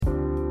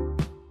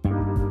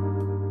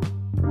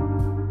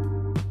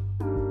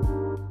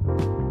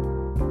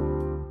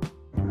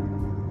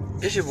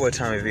It's your boy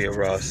Tommy V of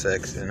Raw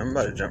Sex, and I'm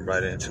about to jump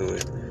right into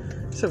it.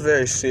 It's a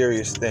very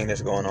serious thing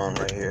that's going on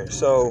right here.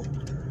 So,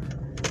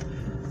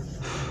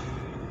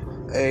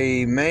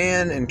 a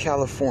man in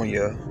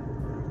California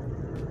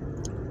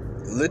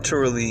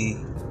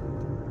literally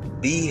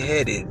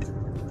beheaded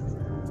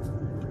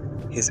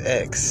his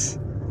ex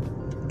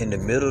in the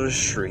middle of the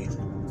street.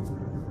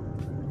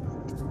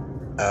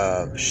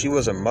 She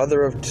was a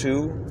mother of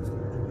two,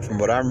 from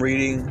what I'm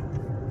reading.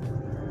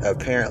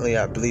 Apparently,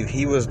 I believe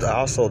he was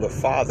also the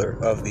father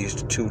of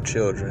these two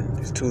children,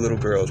 these two little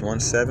girls, one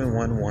 7,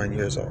 one 1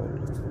 years old.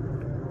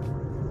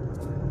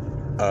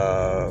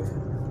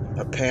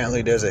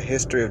 Apparently, there's a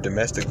history of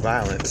domestic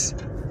violence.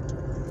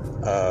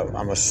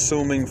 I'm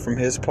assuming from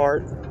his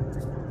part,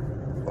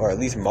 or at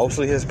least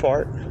mostly his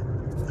part.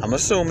 I'm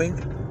assuming.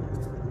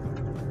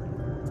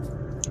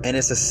 And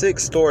it's a sick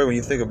story when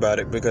you think about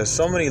it, because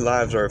so many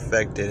lives are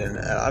affected. And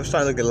I'm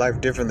starting to look at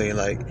life differently.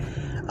 Like,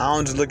 I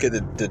don't just look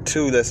at the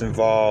two that's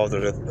involved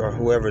or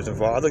whoever's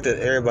involved. I looked at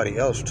everybody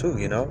else too,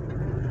 you know?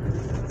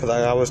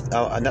 Because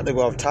not to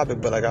go off topic,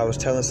 but like I was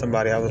telling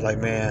somebody, I was like,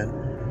 man,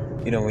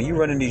 you know, when you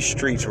run in these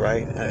streets,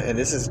 right? And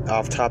this is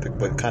off topic,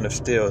 but kind of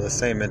still the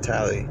same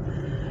mentality.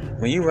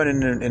 When you run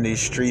in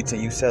these streets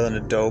and you selling the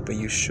dope and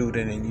you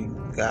shooting and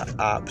you got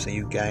ops and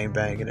you gang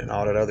banging and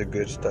all that other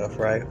good stuff,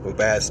 right? Well,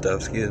 bad stuff,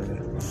 excuse me.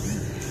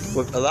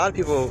 What a lot of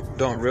people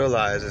don't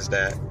realize is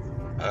that,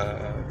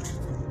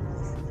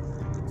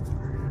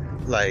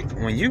 like,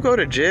 when you go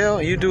to jail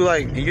and you're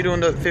doing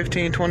the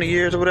 15, 20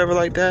 years or whatever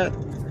like that,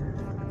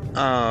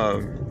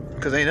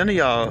 because ain't none of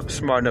y'all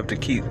smart enough to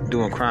keep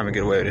doing crime and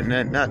get away with it.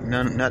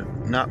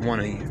 Not one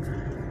of you.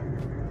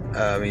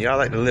 Y'all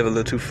like to live a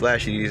little too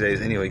flashy these days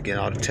anyway, getting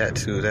all the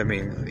tattoos. That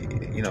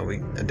means, you know, we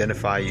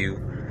identify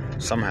you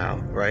somehow,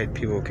 right?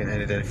 People can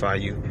identify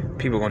you.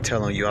 People gonna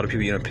tell on you. All the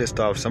people you done pissed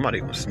off, somebody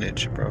gonna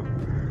snitch, bro.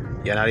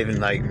 You're not even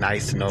like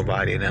nice to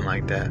nobody and then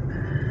like that.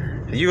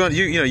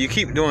 You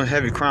keep doing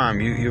heavy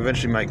crime, you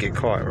eventually might get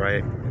caught,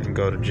 right? And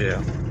go to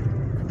jail.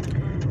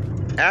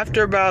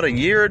 After about a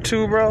year or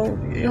two, bro,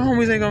 your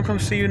homies ain't gonna come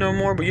see you no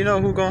more. But you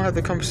know who gonna have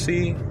to come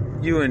see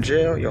you in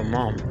jail? Your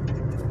mom.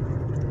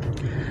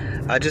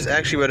 I just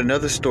actually read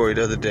another story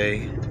the other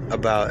day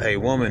about a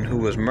woman who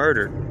was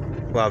murdered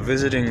while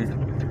visiting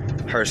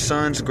her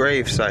son's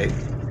grave site.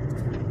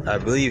 I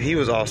believe he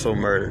was also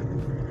murdered.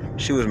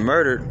 She was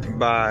murdered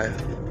by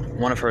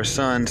one of her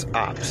son's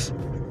ops.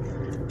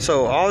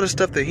 So all the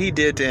stuff that he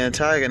did to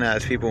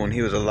antagonize people when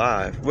he was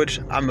alive, which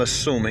I'm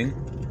assuming,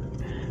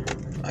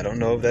 I don't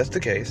know if that's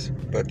the case,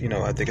 but you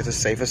know, I think it's a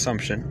safe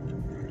assumption,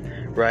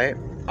 right?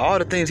 All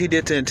the things he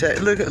did to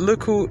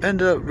look who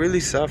ended up really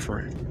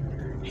suffering.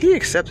 He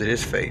accepted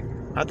his fate.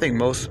 I think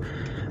most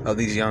of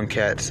these young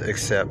cats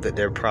accept that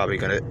they're probably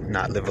gonna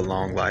not live a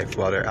long life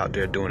while they're out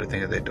there doing the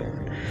things that they're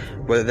doing.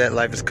 Whether that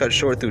life is cut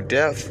short through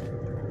death,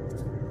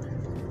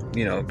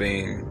 you know,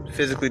 being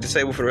physically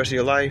disabled for the rest of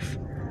your life,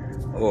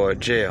 or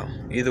jail.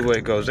 Either way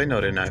it goes, they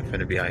know they're not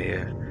finna be out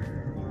here.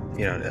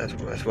 You know,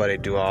 that's why they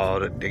do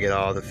they get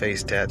all the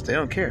face tats. They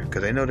don't care,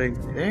 because they know they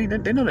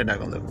know they're not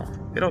gonna live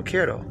long. They don't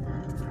care though.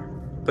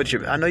 But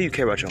I know you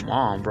care about your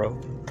mom, bro.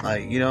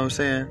 Like, you know what I'm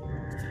saying?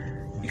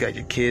 You got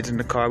your kids in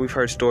the car. We've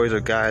heard stories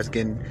of guys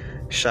getting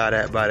shot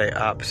at by their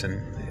ops, and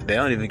they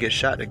don't even get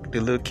shot. The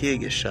little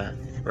kid gets shot,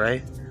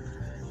 right?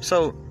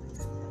 So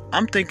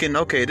I'm thinking,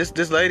 okay,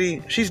 this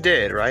lady, she's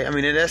dead, right? I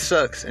mean, and that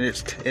sucks, and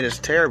it's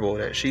terrible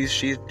that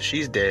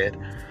she's dead.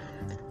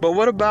 But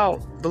what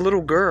about the little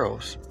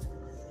girls?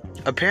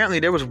 Apparently,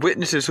 there was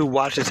witnesses who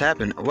watched this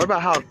happen. What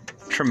about how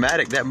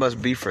traumatic that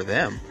must be for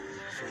them?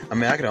 I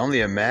mean, I can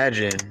only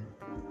imagine,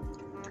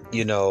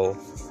 you know,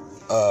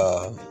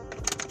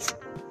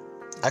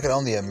 I can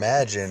only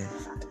imagine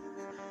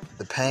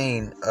the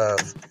pain of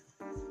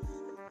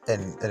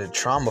and the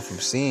trauma from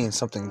seeing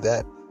something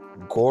that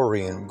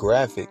gory and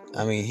graphic.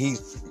 I mean, he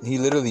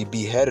literally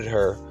beheaded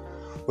her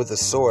with a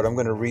sword. I'm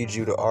going to read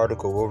you the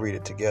article. We'll read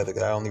it together,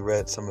 because I only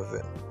read some of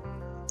it.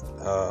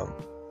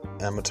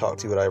 And I'm going to talk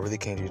to you what I really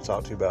came to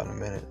talk to you about in a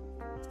minute.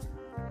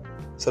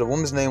 So the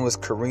woman's name was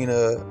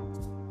Karina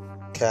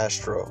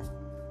Castro.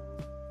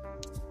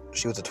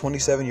 She was a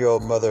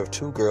 27-year-old mother of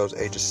two girls,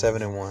 ages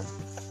 7 and 1.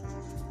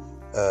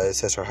 It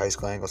says her high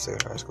school. I ain't gonna say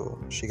her high school.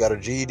 She got her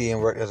GED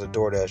and worked as a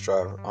DoorDash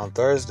driver. On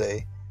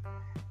Thursday,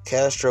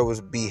 Castro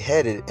was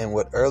beheaded in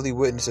what early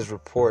witnesses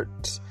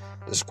reports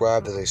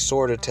described as a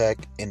sword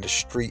attack in the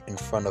street in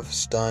front of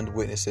stunned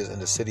witnesses in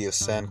the city of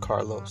San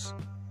Carlos.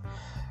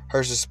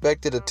 Her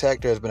suspected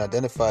attacker has been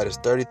identified as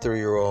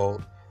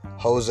 33-year-old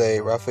Jose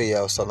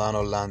Rafael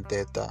Solano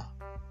Landeta,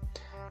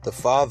 the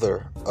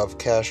father of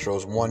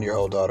Castro's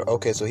 1-year-old daughter.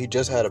 Okay, so he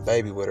just had a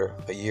baby with her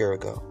a year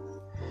ago.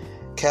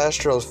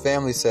 Castro's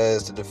family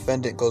says the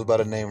defendant goes by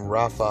the name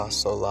Rafa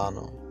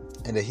Solano,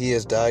 and that he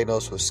is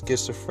diagnosed with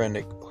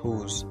schizophrenic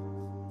whose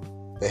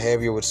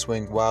behavior would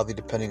swing wildly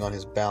depending on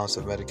his balance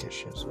of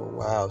medications. Oh,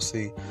 wow.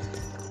 See,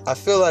 I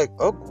feel like,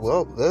 oh,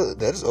 well, that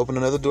just opened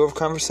another door of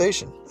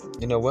conversation.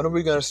 You know, when are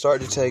we going to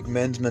start to take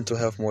men's mental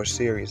health more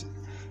serious?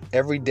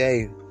 Every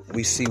day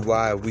we see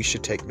why we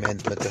should take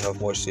men's mental health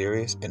more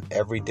serious, and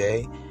every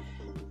day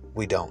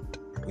we don't.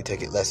 We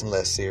take it less and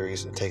less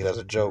serious and take it as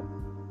a joke.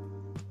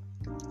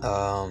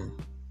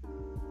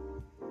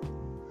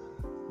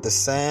 The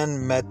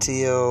San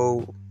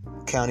Mateo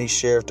County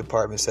Sheriff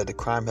Department said the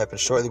crime happened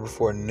shortly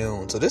before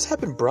noon. So this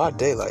happened broad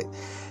daylight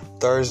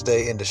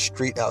Thursday in the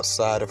street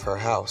outside of her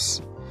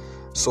house.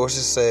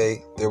 Sources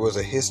say there was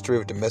a history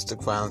of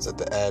domestic violence at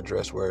the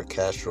address where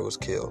Castro was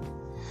killed.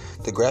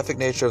 The graphic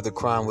nature of the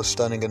crime was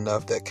stunning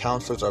enough that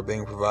counselors are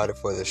being provided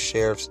for the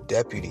sheriff's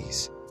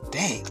deputies.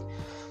 Dang.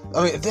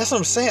 I mean, that's what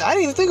I'm saying. I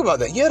didn't even think about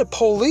that. Yeah, the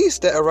police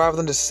that arrived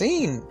on the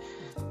scene,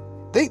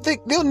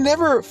 they'll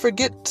never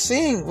forget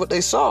seeing what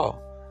they saw.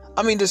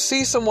 I mean, to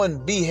see someone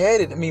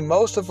beheaded, I mean,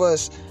 most of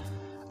us,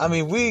 I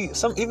mean,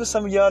 even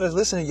some of y'all that's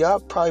listening, y'all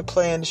probably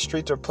play in the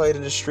streets or played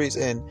in the streets,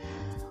 and,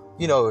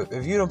 you know,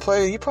 if you don't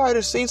play, you probably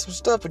have seen some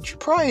stuff, but you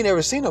probably ain't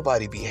never seen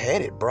nobody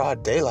beheaded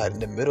broad daylight in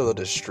the middle of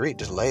the street,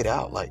 just laid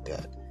out like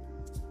that.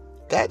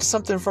 That's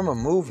something from a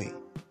movie.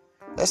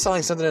 That sounds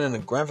like something in a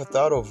Grand Theft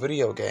Auto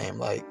video game.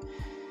 Like,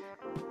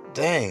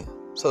 dang.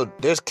 So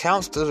there's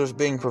counselors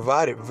being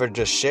provided for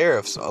just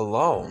sheriffs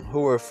alone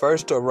who were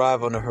first to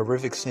arrive on the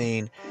horrific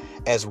scene,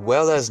 as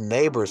well as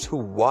neighbors who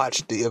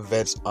watched the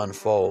events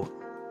unfold.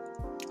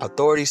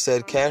 Authorities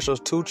said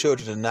Castro's 2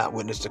 children did not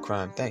witness the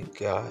crime. Thank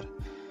God.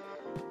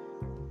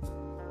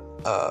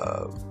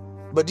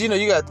 But you know,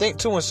 you gotta think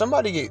too, when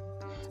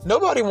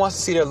nobody wants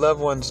to see their loved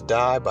ones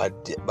die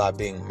by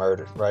being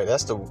murdered, right?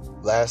 That's the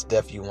last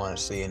death you want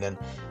to see. And then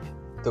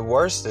the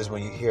worst is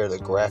when you hear the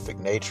graphic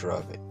nature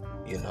of it,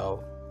 you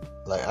know.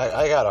 Like,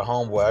 I got a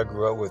homeboy I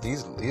grew up with.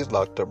 He's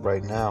locked up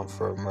right now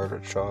for a murder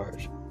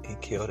charge. He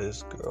killed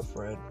his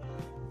girlfriend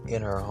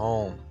in her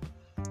home,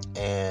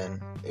 and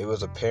it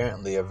was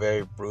apparently a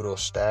very brutal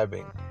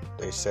stabbing.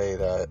 They say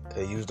that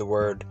they used the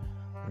word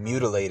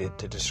mutilated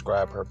to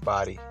describe her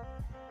body.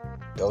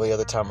 The only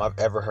other time I've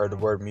ever heard the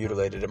word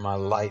mutilated in my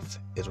life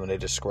is when they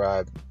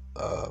describe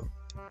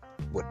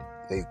what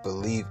they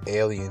believe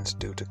aliens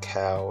do to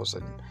cows,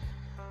 and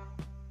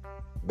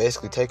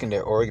basically taking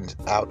their organs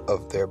out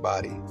of their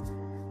body.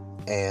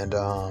 And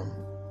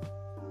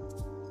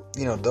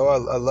you know, though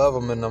I love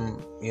them,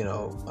 and you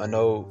know, I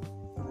know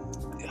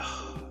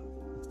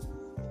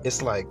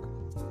it's like,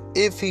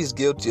 if he's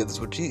guilty of this,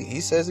 which he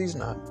says he's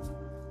not,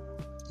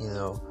 you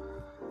know,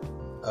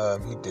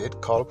 he did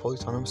call the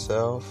police on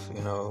himself,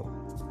 you know,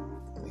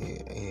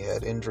 he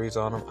had injuries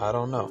on him, I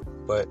don't know,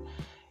 but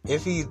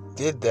if he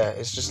did that,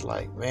 it's just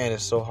like, man,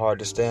 it's so hard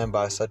to stand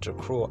by such a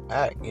cruel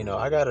act. You know,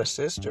 I got a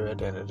sister at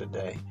the end of the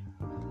day.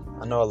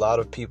 I know a lot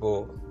of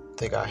people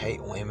think I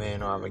hate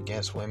women or I'm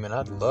against women.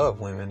 I love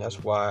women.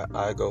 That's why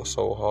I go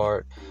so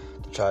hard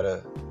to try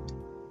to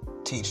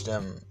teach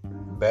them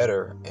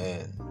better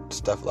and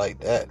stuff like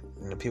that.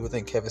 And people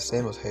think Kevin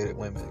Samuels hated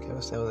women.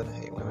 Kevin Samuels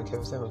didn't hate women.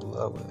 Kevin Samuels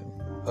loved women.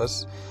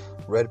 Us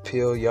red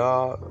pill,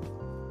 y'all,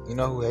 you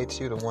know who hates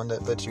you? The one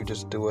that lets you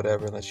just do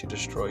whatever and lets you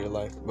destroy your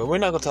life. But we're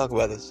not going to talk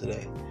about this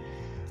today.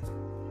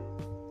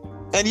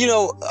 And you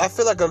know, I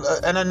feel like,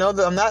 and I know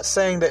that I'm not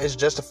saying that it's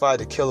justified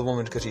to kill a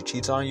woman because she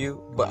cheats on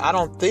you, but I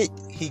don't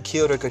think he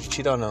killed her because she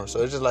cheated on him.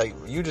 So it's just like,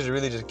 you just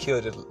really just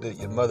killed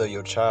your mother,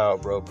 your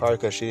child, bro. Probably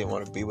because she didn't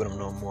want to be with him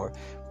no more.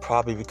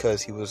 Probably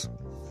because he was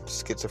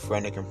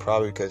schizophrenic, and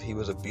probably because he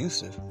was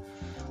abusive.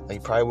 Like, he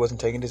probably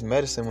wasn't taking his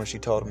medicine when she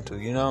told him to.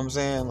 You know what I'm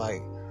saying?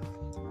 Like,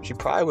 she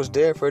probably was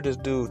there for this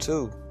dude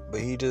too, but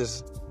he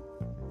just,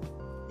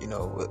 you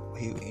know,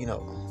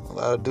 a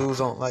lot of dudes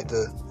don't like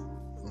to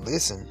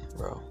listen,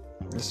 bro.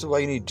 This is why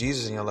you need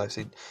Jesus in your life.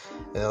 See,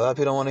 and a lot of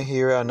people don't want to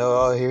hear it. I know,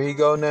 oh, here he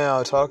go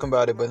now talking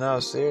about it, but no,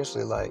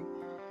 seriously, like,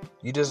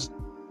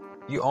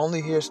 you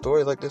only hear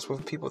stories like this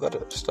with people that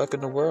are stuck in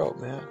the world,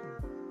 man.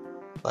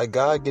 Like,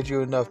 God gives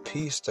you enough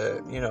peace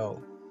that, you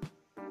know,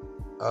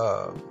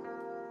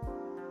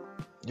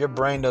 your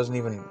brain doesn't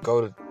even go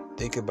to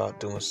think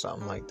about doing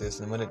something like this.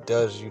 And when it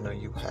does, you know,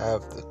 you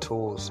have the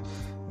tools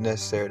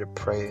necessary to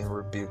pray and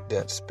rebuke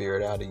that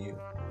spirit out of you.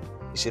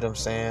 You see what I'm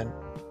saying?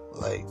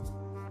 Like,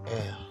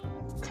 yeah,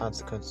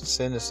 consequences.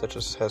 Sin is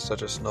has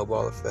such a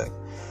snowball effect.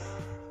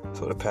 That's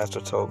what the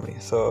pastor told me.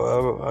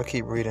 So I'll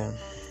keep reading.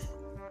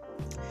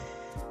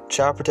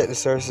 Child Protective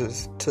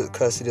Services took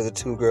custody of the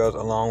 2 girls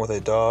along with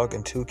a dog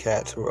and 2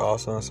 cats who were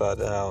also inside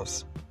the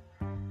house.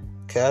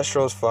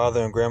 Castro's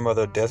father and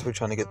grandmother are desperately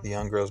trying to get the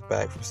young girls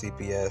back from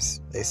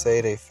CPS. They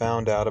say they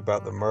found out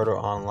about the murder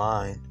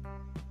online.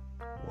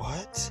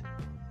 What?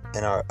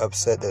 And are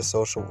upset that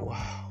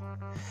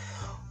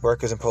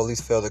workers and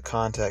police failed to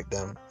contact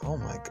them. Oh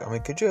my God. I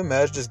mean, could you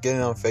imagine just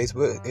getting on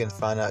Facebook and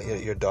find out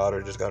your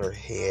daughter just got her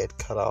head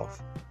cut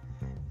off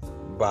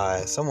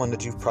by someone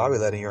that you've probably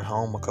let in your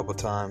home a couple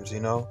times, you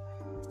know?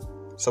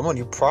 Someone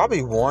you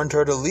probably warned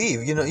her to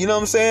leave, you know what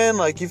I'm saying?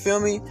 Like, you feel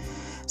me?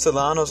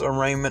 Solano's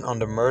arraignment on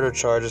the murder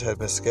charges had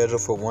been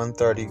scheduled for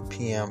 1:30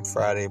 p.m.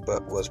 Friday,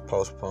 but was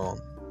postponed.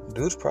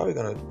 Dude's probably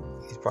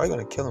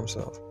gonna kill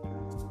himself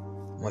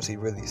once he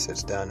really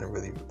sits down and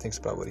really thinks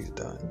about what he's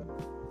done.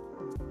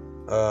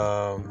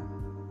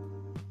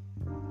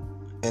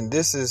 And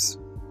this is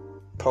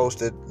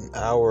posted an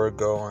hour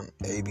ago on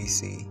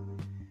ABC.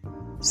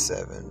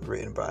 7,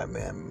 written by a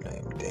man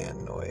named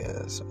Dan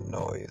Noyes. I don't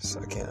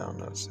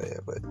know how to say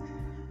it, but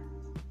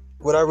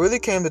what I really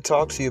came to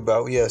talk to you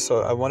about,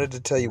 so I wanted to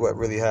tell you what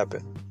really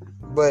happened.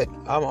 But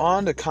I'm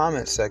on the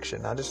comment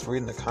section. I'm just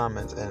reading the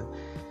comments, and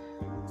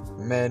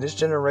man, this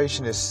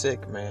generation is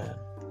sick, man.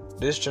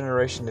 This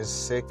generation is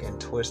sick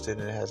and twisted,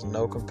 and it has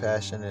no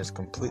compassion, and is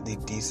completely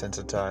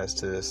desensitized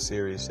to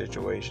serious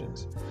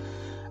situations.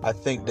 I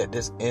think that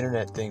this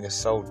internet thing is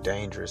so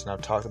dangerous, and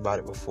I've talked about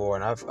it before,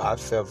 and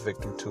I've fell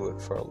victim to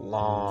it for a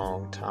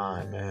long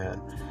time,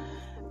 man.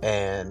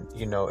 And,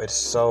 it's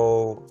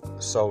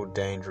so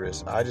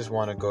dangerous. I just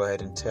want to go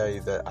ahead and tell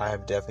you that I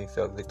have definitely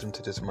fell victim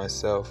to this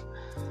myself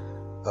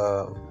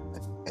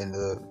in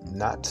the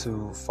not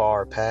too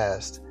far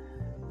past.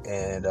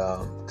 And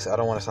cause I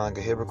don't want to sound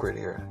like a hypocrite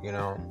here,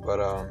 but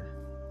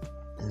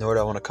nor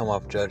do I want to come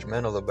off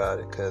judgmental about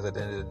it, because at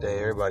the end of the day,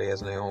 everybody has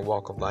their own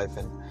walk of life,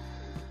 and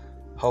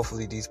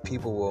hopefully these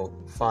people will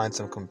find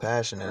some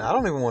compassion. And I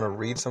don't even want to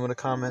read some of the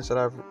comments that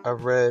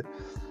I've read,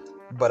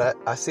 but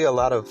I see a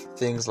lot of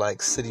things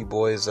like City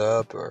Boys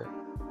Up, or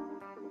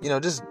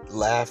just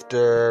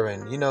laughter,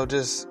 and and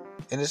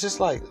it's just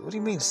like, what do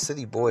you mean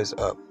City Boys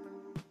Up?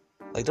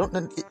 Like,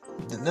 none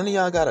of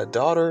y'all got a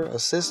daughter, a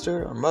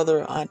sister, a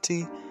mother,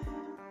 auntie?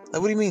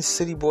 Like, what do you mean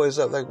City Boys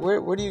Up? Like,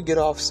 where do you get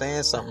off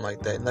saying something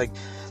like that? Like,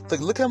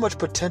 look how much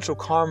potential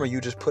karma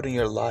you just put in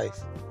your life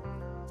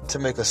to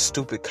make a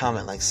stupid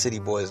comment like City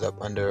Boys Up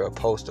under a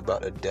post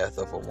about the death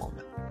of a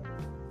woman.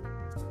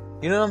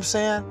 You know what I'm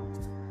saying?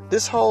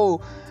 This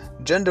whole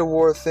gender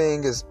war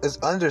thing is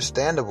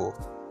understandable.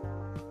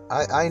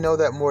 I know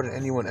that more than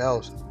anyone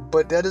else.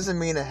 But that doesn't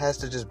mean it has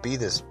to just be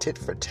this tit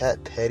for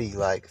tat petty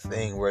like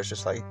thing where it's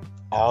just like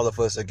all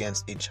of us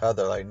against each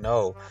other. Like,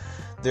 no,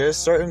 there's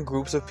certain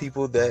groups of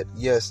people that,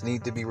 yes,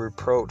 need to be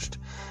reproached.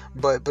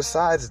 But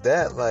besides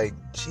that, like,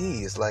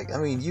 geez, like, I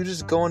mean, you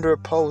just go under a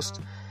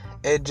post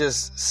and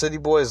just City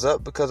Boys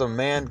Up because a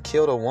man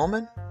killed a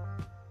woman?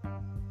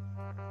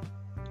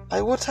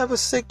 Like, what type of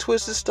sick,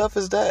 twisted stuff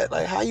is that?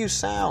 Like, how you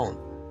sound?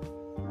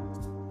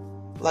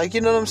 Like,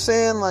 you know what I'm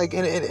saying? Like,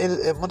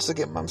 and once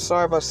again, I'm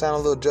sorry if I sound a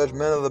little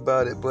judgmental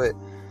about it, but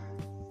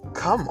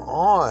come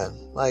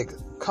on. Like,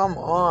 come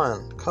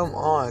on,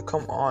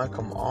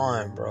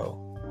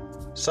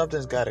 bro.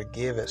 Something's got to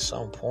give at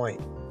some point.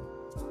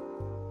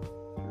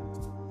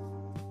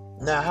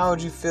 Now, how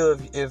would you feel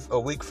if a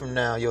week from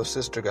now your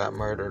sister got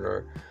murdered,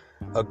 or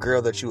a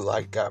girl that you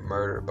like got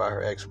murdered by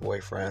her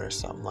ex-boyfriend or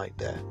something like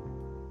that?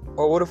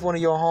 Or what if one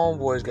of your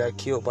homeboys got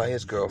killed by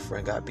his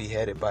girlfriend, got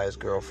beheaded by his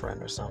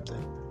girlfriend or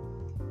something?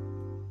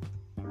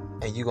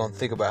 And you gonna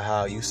think about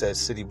how you said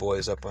City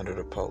Boys Up under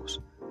the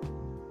post.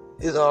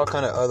 There's all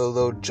kind of other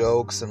little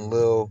jokes and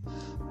little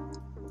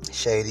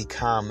shady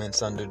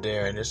comments under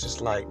there, and it's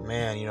just like,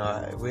 man,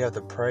 we have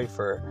to pray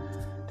for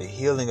the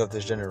healing of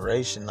this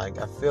generation. Like,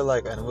 I feel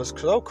like, and it was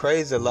so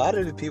crazy, a lot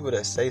of the people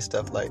that say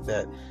stuff like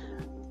that,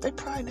 they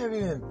probably never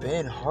even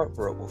been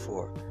heartbroken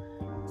before.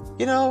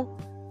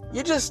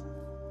 You're just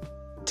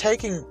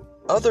taking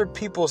other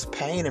people's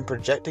pain and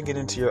projecting it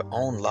into your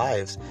own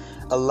lives.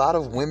 A lot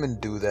of women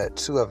do that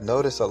too. I've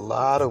noticed a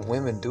lot of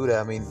women do that.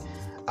 I mean,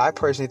 I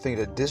personally think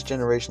that this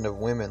generation of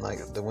women, like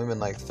the women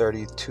like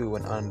 32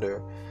 and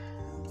under,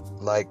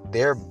 like,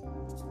 they're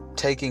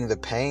taking the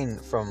pain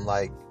from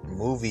like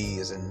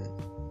movies and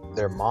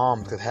their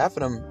moms, because half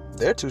of them,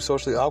 they're too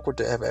socially awkward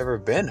to have ever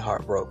been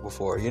heartbroken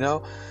before,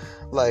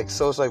 Like,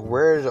 so it's like,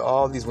 where do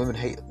all these women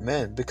hate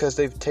men? Because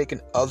they've taken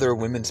other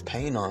women's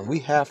pain on. We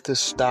have to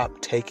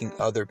stop taking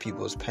other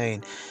people's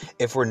pain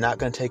if we're not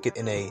going to take it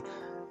in a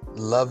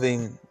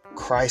loving,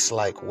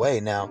 Christ-like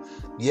way. Now,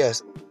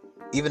 yes,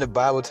 even the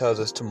Bible tells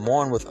us to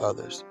mourn with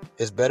others.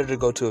 It's better to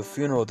go to a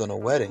funeral than a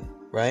wedding,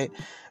 right?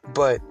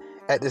 But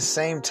at the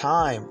same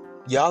time,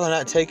 y'all are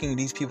not taking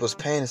these people's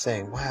pain and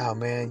saying, wow,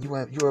 man, you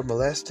were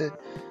molested?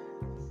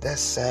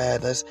 That's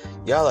sad.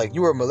 Y'all like,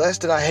 you were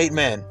molested? I hate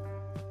men.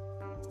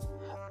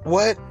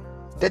 What?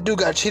 That dude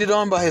got cheated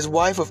on by his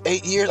wife of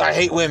 8 years? I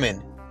hate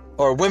women.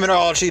 Or women are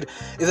all cheated.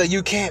 It's like,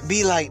 you can't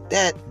be like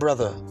that,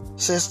 brother.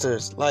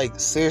 Sisters, like,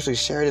 seriously,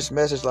 share this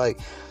message. Like,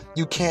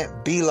 you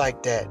can't be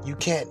like that. You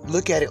can't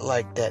look at it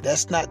like that.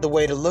 That's not the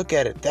way to look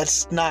at it.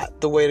 That's not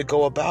the way to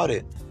go about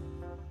it.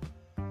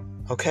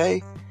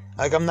 Okay?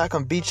 Like, I'm not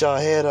going to beat y'all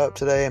head up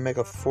today and make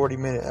a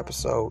 40-minute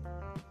episode.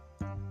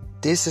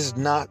 This is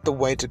not the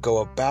way to go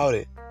about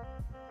it.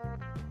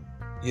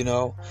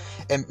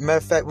 And matter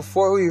of fact,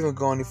 before we even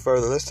go any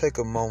further, let's take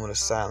a moment of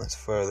silence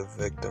for the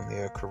victim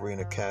here,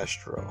 Karina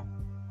Castro.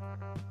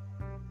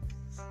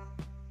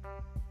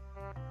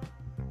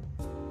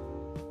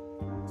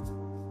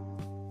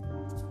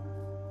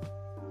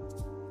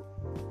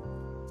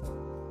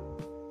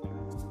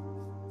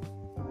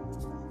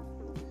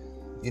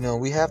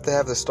 We have to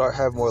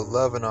have more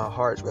love in our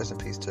hearts. Rest in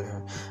peace to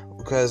her,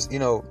 because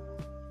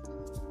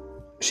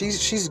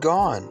she's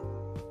gone,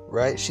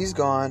 right? She's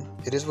gone.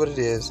 It is what it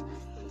is.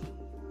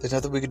 There's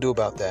nothing we can do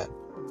about that.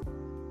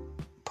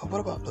 But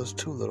what about those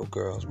 2 little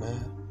girls,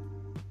 man?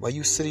 Why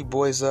you City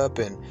Boys Up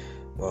and,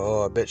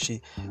 well, I bet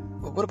she...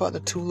 But what about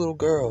the 2 little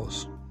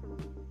girls?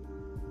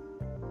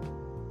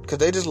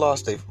 because they just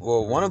lost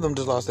one of them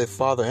just lost their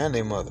father and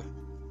their mother.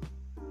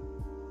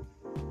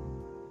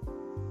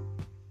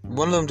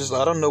 One of them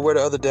I don't know where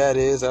the other dad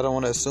is. I don't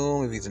want to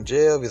assume if he's in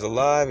jail, if he's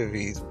alive, if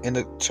he's in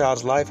the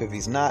child's life, if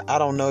he's not. I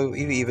don't know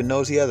if he even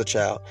knows he has a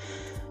child.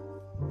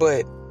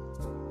 But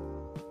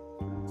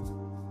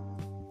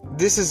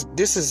this is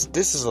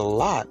a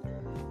lot.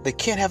 They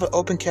can't have an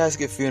open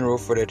casket funeral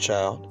for their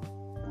child,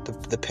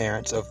 the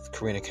parents of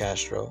Karina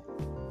Castro.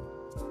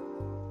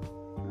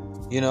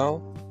 You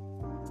know?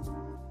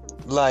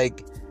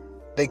 Like,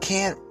 they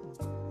can't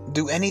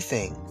do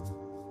anything.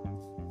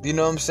 You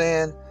know what I'm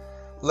saying?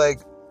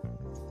 Like,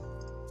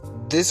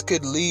 this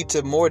could lead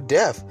to more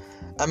death.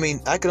 I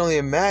mean, I can only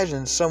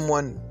imagine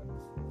someone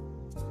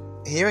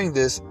hearing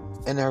this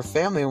and their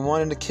family and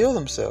wanting to kill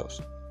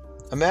themselves.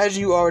 Imagine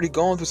you already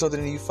going through something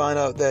and you find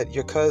out that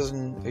your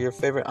cousin or your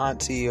favorite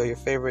auntie or your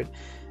favorite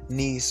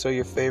niece or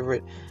your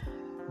favorite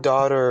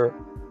daughter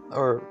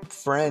or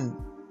friend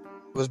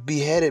was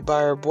beheaded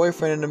by her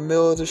boyfriend in the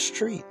middle of the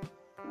street.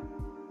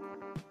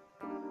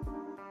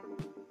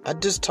 I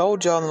just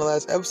told y'all in the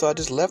last episode, I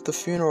just left the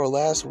funeral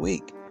last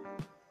week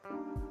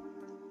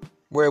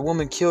where a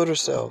woman killed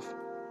herself.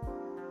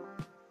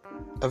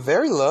 A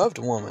very loved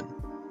woman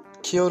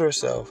killed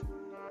herself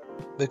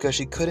because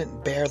she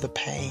couldn't bear the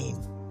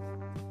pain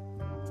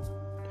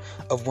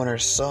of when her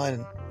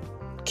son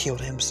killed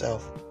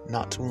himself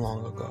not too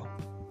long ago.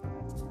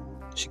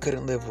 She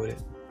couldn't live with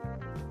it.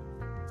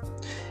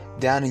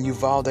 Down in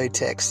Uvalde,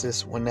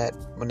 Texas, when that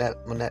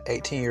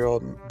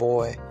 18-year-old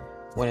boy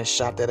went and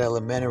shot that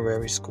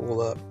elementary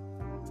school up,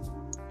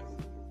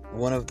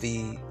 one of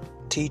the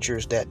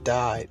teachers that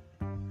died,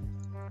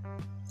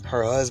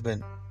 her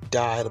husband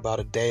died about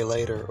a day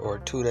later or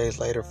 2 days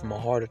later from a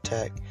heart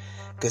attack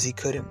because he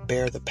couldn't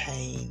bear the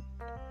pain.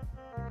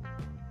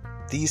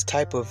 These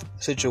type of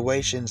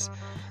situations,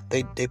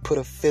 they put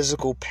a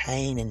physical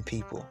pain in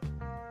people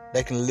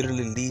that can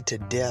literally lead to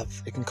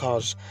death. It can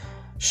cause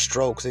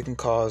strokes. It can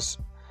cause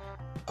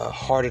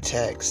heart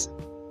attacks.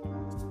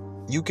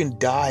 You can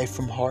die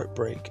from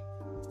heartbreak.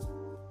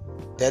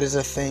 That is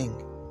a thing.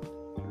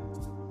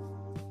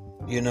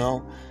 You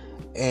know?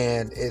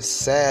 And it's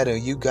sad.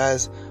 And you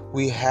guys,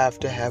 we have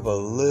to have a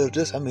little,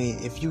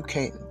 if you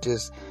can't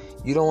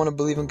you don't want to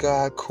believe in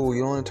God, cool.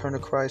 You don't want to turn to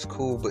Christ,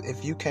 cool. But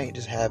if you can't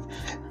just have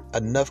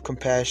enough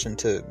compassion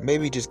to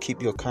maybe just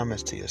keep your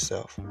comments to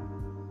yourself.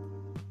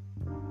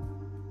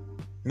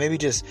 Maybe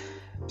just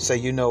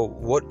say,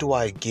 what do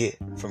I get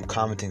from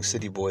commenting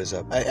City Boys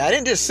up? I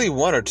didn't just see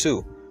one or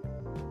two.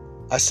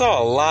 I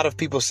saw a lot of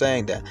people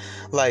saying that.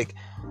 Like,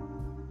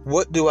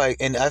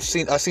 and I've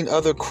seen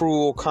other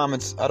cruel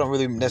comments. I don't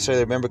really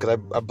necessarily remember because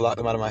I blocked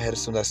them out of my head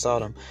as soon as I saw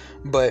them.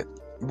 But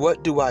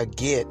what do I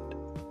get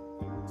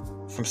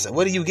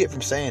what do you get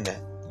from saying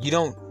that? You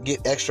don't get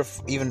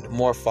even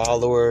more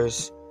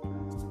followers.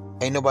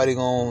 Ain't nobody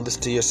gonna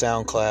listen to your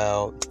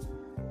SoundCloud.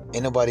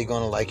 Ain't nobody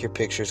gonna like your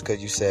pictures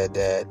because you said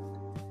that.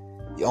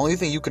 The only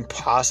thing you can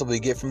possibly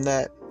get from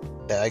that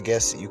I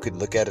guess you could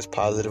look at as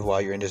positive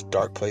while you're in this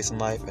dark place in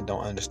life and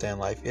don't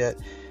understand life yet,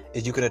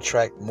 is you can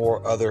attract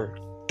more other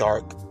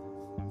dark,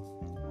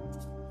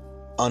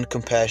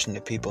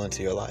 uncompassionate people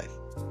into your life.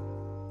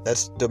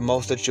 That's the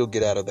most that you'll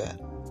get out of that.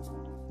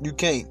 You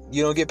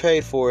don't get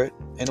paid for it.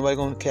 Ain't nobody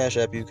gonna cash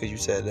app you because you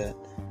said that.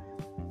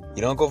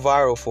 You don't go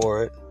viral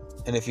for it.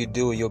 And if you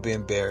do, you'll be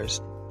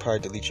embarrassed. Probably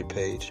delete your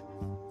page.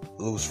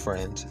 Lose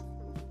friends.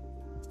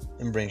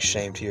 And bring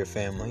shame to your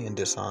family and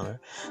dishonor.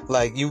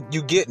 Like, you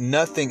get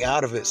nothing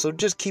out of it. So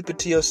just keep it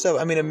to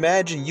yourself. I mean,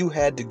 imagine you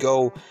had to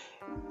go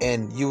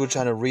and you were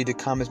trying to read the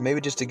comments,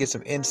 maybe just to get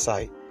some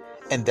insight.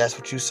 And that's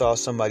what you saw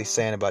somebody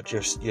saying about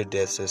your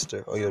dead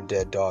sister or your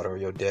dead daughter or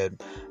your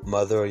dead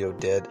mother or your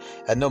dead.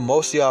 I know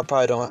most of y'all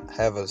probably don't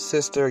have a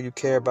sister you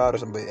care about or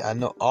somebody. I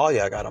know all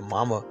y'all got a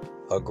mama,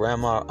 a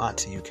grandma, or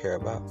auntie you care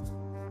about.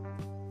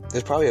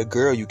 There's probably a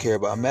girl you care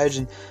about.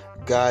 Imagine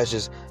guys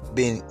just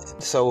being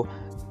so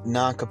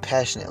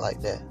non-compassionate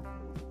like that.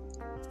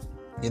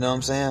 You know what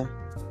I'm saying?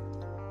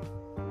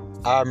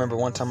 I remember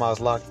one time I was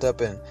locked up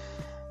and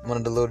one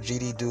of the little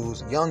GD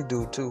dudes, young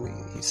dude too,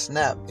 he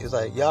snapped. He was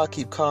like, y'all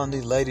keep calling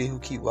these ladies who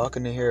keep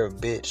walking in here a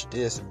bitch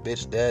this and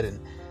bitch that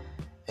and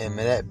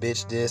man, that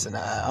bitch this. And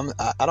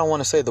I don't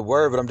want to say the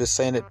word, but I'm just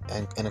saying it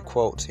in a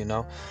quotes,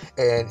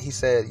 And he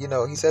said,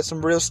 he said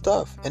some real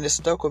stuff and it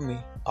stuck with me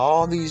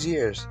all these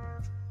years.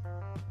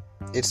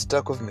 It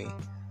stuck with me.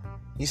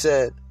 He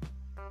said,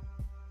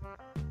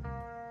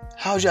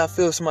 how'd y'all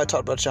feel if somebody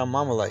talked about your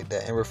mama like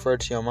that and referred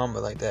to your mama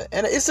like that?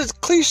 And it's this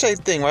cliche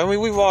thing, right? I mean,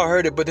 we've all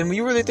heard it, but then when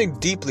you really think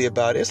deeply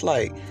about it, it's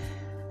like,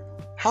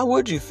 how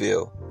would you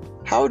feel?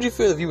 How would you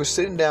feel if you were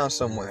sitting down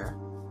somewhere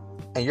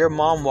and your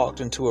mom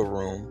walked into a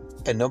room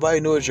and nobody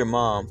knew it was your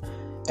mom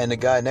and the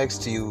guy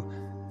next to you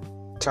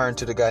turned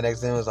to the guy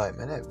next to him and was like,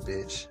 man, that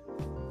bitch.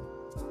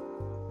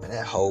 Man,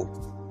 that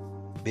hoe.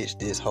 Bitch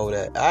this, hoe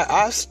that.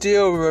 I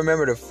still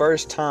remember the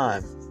first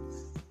time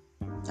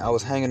I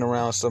was hanging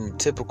around some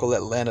typical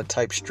Atlanta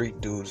type street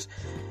dudes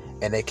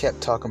and they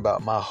kept talking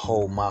about my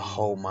hoe, my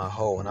hoe, my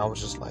hoe. And I was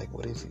just like,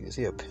 what is he? Is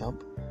he a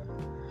pimp?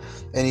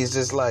 And he's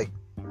just like,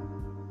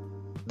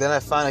 then I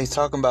find out he's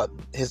talking about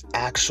his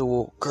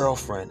actual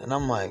girlfriend, and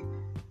I'm like,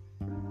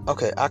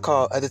 okay, at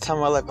the time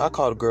of my life, I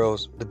called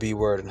girls the B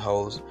word and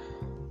hoes,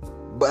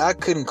 but I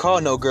couldn't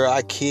call no girl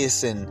I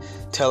kiss and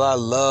tell I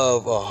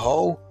love a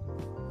hoe,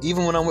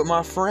 even when I'm with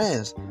my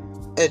friends.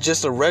 It's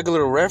just a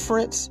regular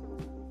reference.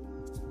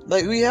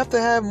 Like, we have to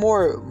have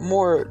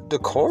more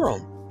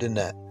decorum than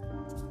that.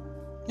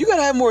 You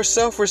gotta have more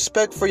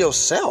self-respect for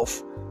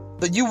yourself,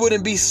 that you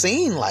wouldn't be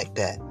seen like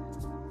that.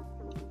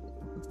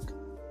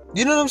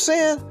 You know what I'm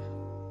saying?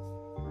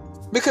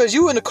 Because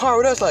you in the car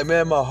with us like,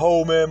 man, my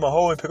hoe,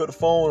 and pick up the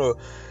phone, or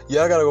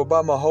yeah, I gotta go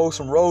buy my hoe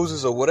some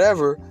roses or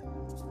whatever.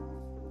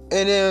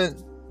 And then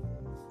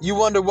you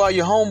wonder why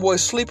your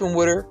homeboy's sleeping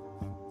with her,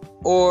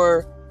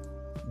 or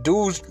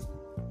dudes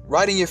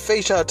right in your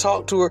face try to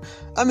talk to her.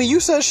 I mean, you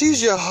said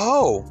she's your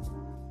hoe.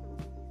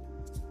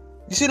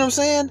 You see what I'm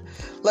saying?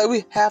 Like,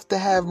 we have to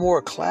have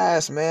more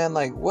class, man.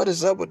 Like, what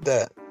is up with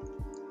that?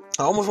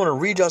 I almost want to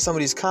read y'all some of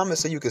these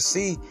comments so you can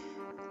see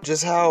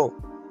just how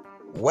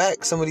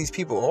whack some of these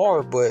people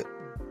are, but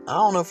I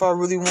don't know if I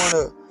really want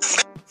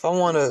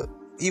to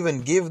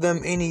even give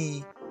them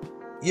any,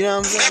 you know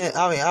what I'm saying?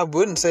 I mean, I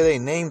wouldn't say they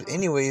names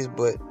anyways,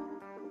 but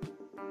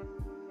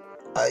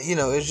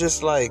it's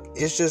just like,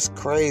 it's just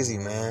crazy,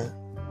 man.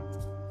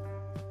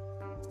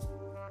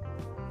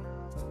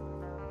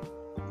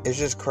 It's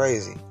just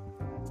crazy.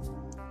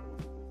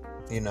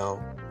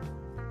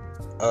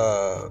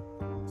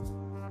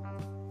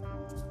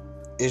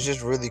 It's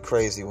just really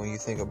crazy when you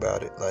think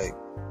about it. Like,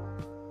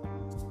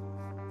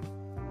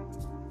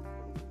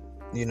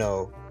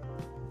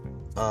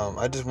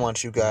 I just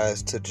want you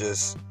guys to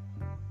just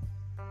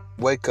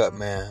wake up,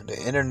 man. The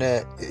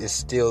internet is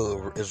still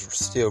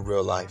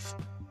real life.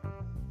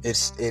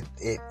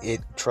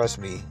 It trust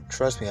me,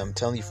 I'm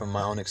telling you from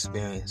my own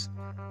experience.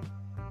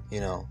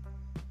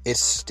 It's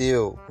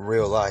still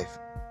real life.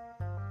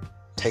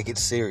 Take it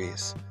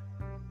serious.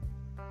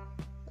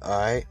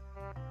 Alright?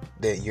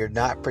 That you're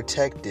not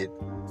protected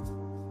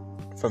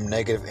from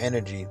negative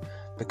energy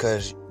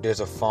because there's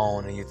a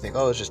phone and you think,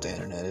 oh, it's just the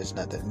internet. It's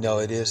not that. No,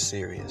 it is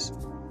serious.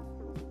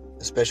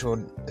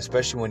 Especially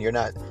when you're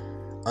not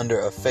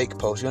under a fake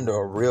post. You're under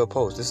a real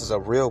post. This is a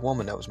real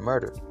woman that was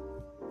murdered.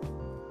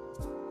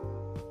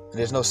 And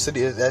there's no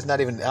city. That's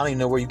not even. I don't even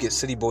know where you get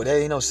city boy. There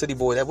ain't no city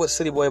boy. What's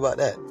city boy about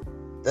that?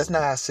 That's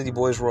not how city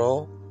boys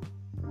roll.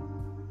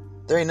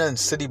 There ain't nothing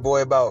city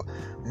boy about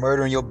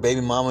murdering your baby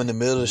mama in the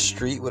middle of the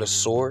street with a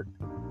sword,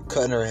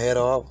 cutting her head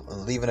off,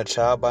 and leaving a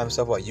child by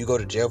himself while you go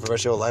to jail for the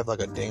rest of your life like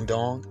a ding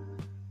dong.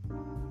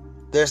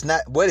 There's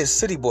not. What is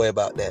city boy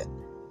about that?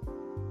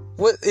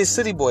 What is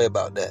city boy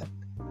about that?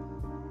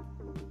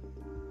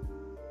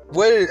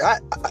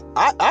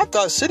 I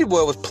thought city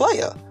boy was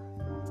player.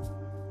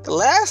 The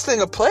last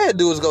thing a player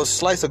do is go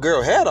slice a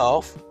girl head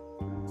off.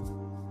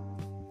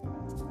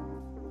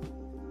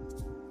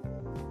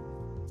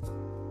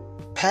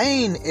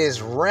 Pain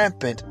is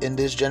rampant in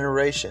this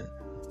generation.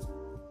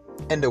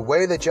 And the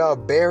way that y'all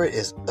bear it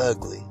is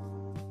ugly.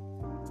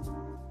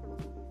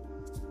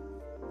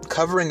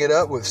 Covering it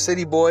up with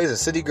city boys and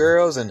city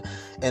girls and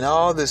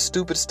all this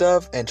stupid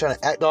stuff and trying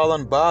to act all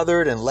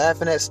unbothered and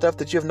laughing at stuff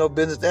that you have no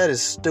business. That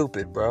is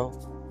stupid, bro.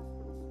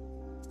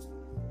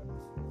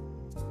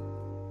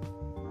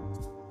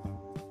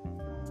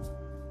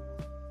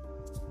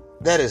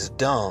 That is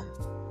dumb.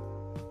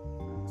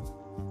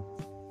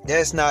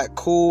 That's not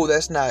cool.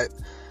 That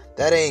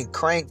ain't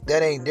crank.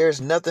 There's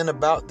nothing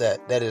about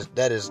that. That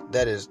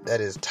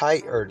is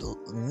tight or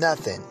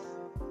nothing.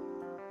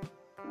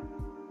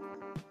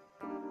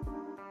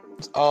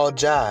 It's all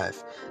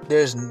jive.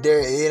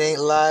 It ain't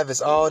live.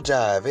 It's all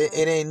jive.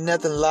 It ain't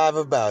nothing live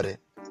about it.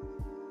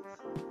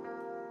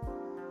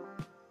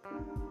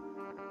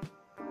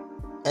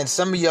 And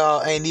some of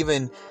y'all ain't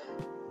even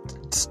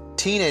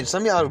teenage.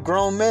 Some of y'all are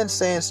grown men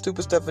saying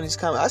stupid stuff in these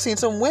comments. I seen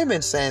some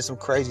women saying some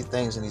crazy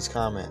things in these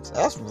comments.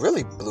 That's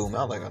really blew me.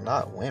 I was like,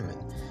 not women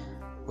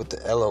with the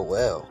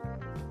LOL.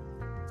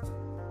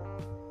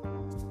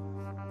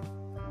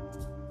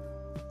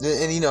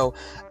 And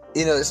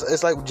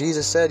it's like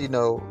Jesus said,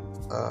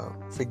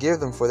 forgive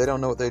them for they don't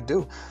know what they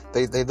do.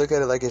 They look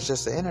at it like it's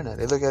just the internet.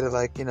 They look at it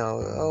like,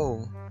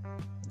 oh,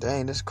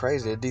 dang, this is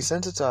crazy. They're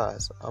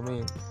desensitized. I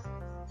mean,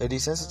 they're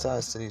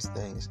desensitized to these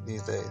things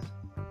these days.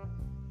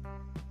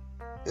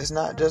 It's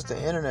not just the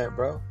internet,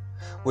 bro.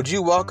 Would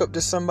you walk up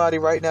to somebody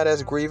right now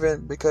that's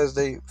grieving because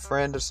they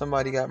friend of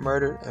somebody got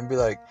murdered and be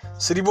like,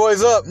 "City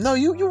boys up"? No,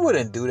 you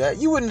wouldn't do that.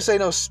 You wouldn't say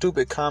no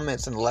stupid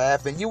comments and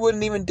laugh, and you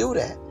wouldn't even do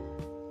that.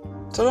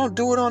 So don't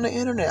do it on the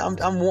internet.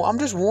 I'm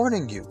just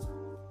warning you.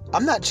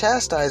 I'm not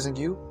chastising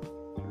you.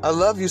 I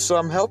love you, so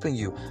I'm helping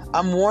you.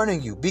 I'm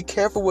warning you. Be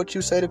careful what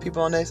you say to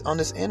people on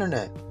this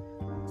internet.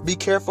 Be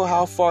careful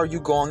how far you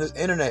go on this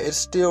internet. It's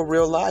still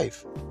real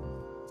life.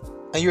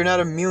 And you're not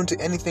immune to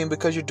anything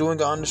because you're doing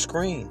it on the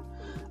screen.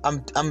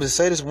 I'm gonna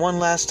say this one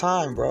last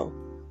time, bro.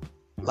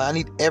 I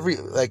need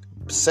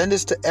send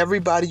this to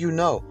everybody you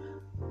know.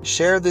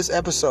 Share this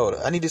episode.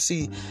 I need to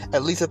see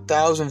at least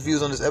 1,000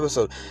 views on this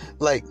episode.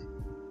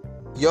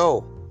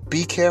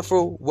 Be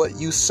careful what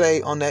you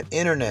say on that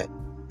internet.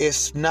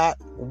 It's not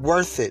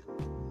worth it.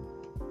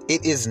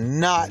 It is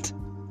not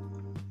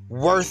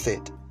worth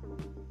it.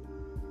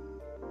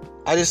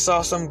 I just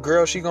saw some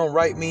girl, she gonna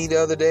write me the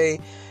other day,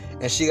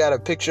 and she got a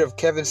picture of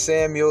Kevin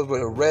Samuels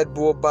with a Red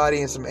Bull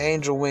body and some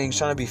angel wings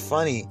trying to be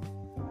funny.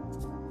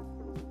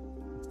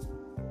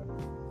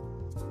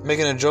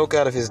 Making a joke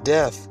out of his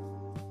death.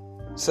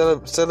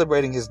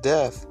 Celebrating his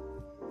death.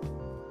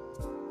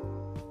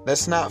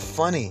 That's not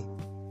funny.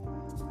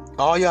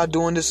 All y'all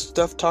doing this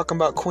stuff talking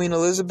about Queen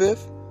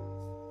Elizabeth?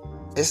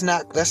 That's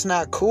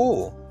not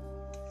cool.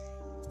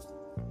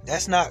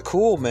 That's not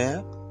cool,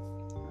 man.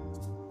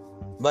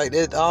 Like,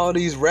 all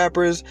these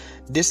rappers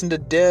dissing the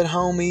dead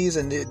homies,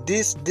 and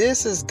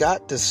this has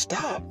got to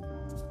stop.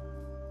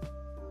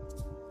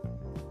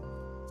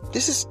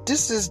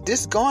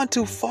 This gone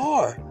too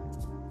far.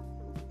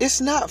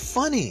 It's not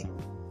funny.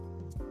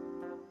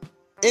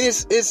 And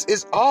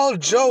it's all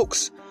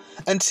jokes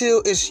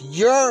until it's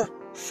your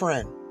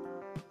friend.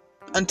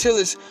 Until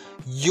it's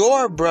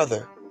your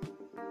brother.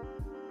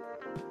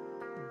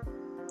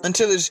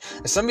 Until it's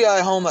some of y'all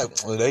at home like,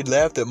 well, they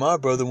laughed at my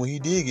brother when he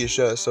did get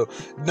shot. So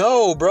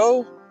no,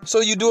 bro. So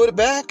you do it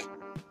back?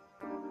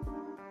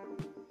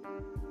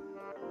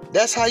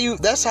 That's how you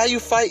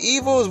fight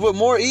evil, is with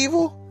more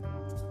evil?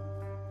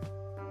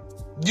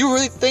 You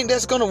really think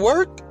that's gonna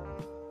work?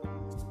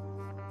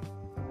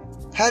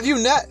 Have you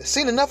not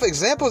seen enough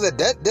examples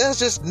that's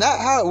just not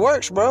how it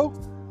works, bro?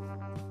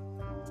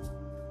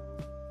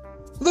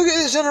 Look at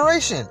this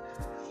generation.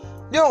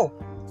 Yo,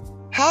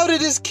 how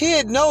did this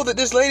kid know that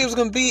this lady was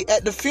going to be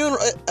at the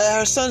funeral, at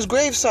her son's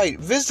gravesite,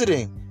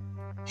 visiting?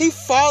 He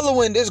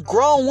following this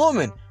grown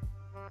woman.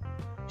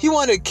 He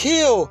wanted to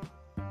kill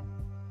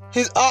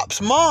his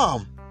op's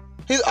mom.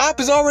 His op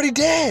is already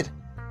dead.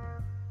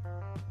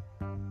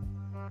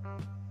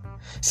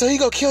 So he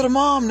gonna kill the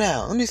mom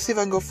now. Let me see if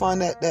I can go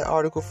find that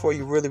article for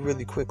you really,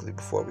 really quickly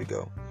before we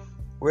go.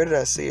 Where did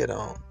I see it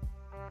on?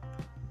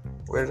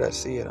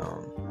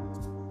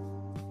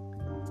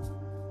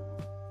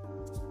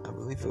 I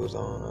believe it was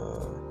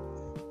on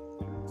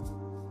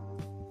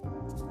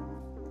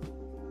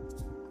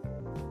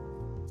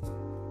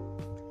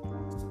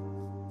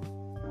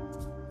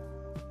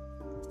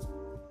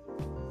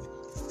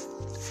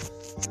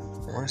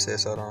I want to say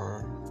it's out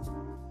on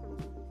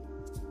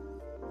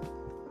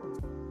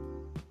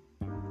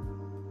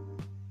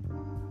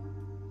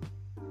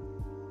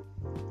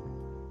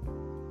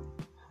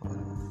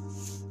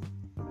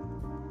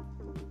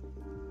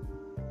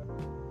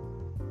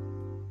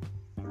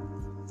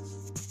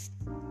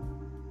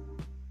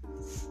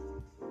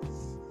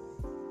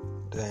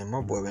Dang,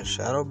 my boy been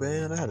shadow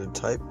banned. I had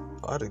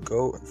to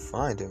go and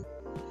find him.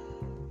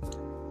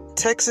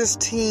 Texas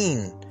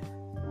teen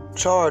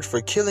charged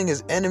for killing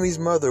his enemy's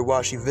mother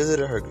while she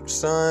visited her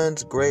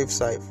son's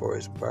gravesite for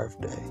his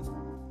birthday.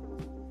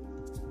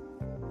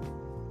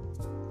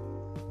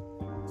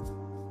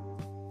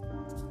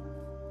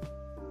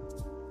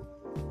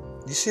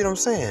 You see what I'm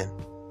saying?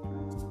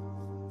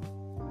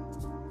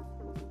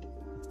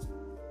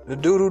 The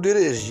dude who did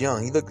it is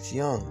young. He looks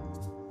young.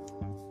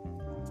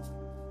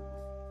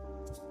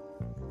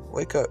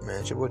 Wake up,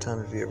 man. It's your boy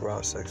Tommy V at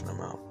Raw Sex, and I'm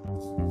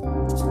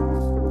out.